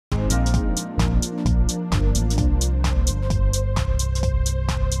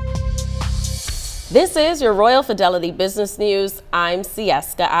This is your Royal Fidelity Business News. I'm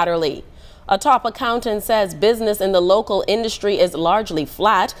Sieska Adderley. A top accountant says business in the local industry is largely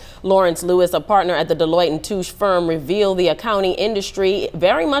flat. Lawrence Lewis, a partner at the Deloitte & Tues firm, revealed the accounting industry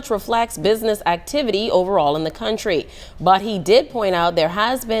very much reflects business activity overall in the country. But he did point out there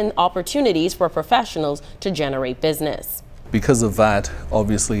has been opportunities for professionals to generate business. Because of that,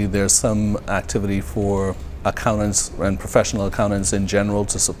 obviously there's some activity for accountants and professional accountants in general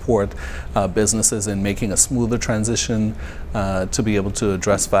to support businesses in making a smoother transition to be able to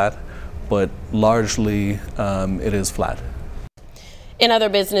address that, but largely it is flat. In other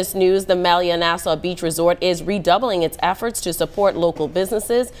business news, the Melia Nassau Beach Resort is redoubling its efforts to support local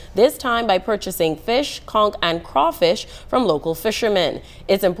businesses, this time by purchasing fish, conch, and crawfish from local fishermen.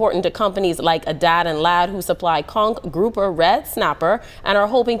 It's important to companies like Adad and Ladd, who supply conch, grouper, red snapper, and are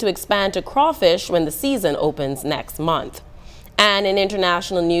hoping to expand to crawfish when the season opens next month. And in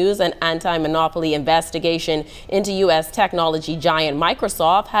international news, an anti-monopoly investigation into U.S. technology giant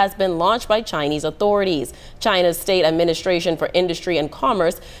Microsoft has been launched by Chinese authorities. China's State Administration for Industry and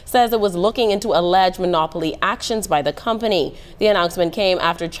Commerce says it was looking into alleged monopoly actions by the company. The announcement came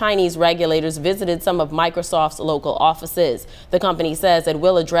after Chinese regulators visited some of Microsoft's local offices. The company says it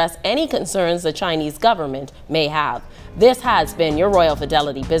will address any concerns the Chinese government may have. This has been your Royal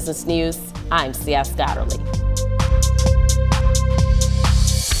Fidelity Business News. I'm Sieska Adderley.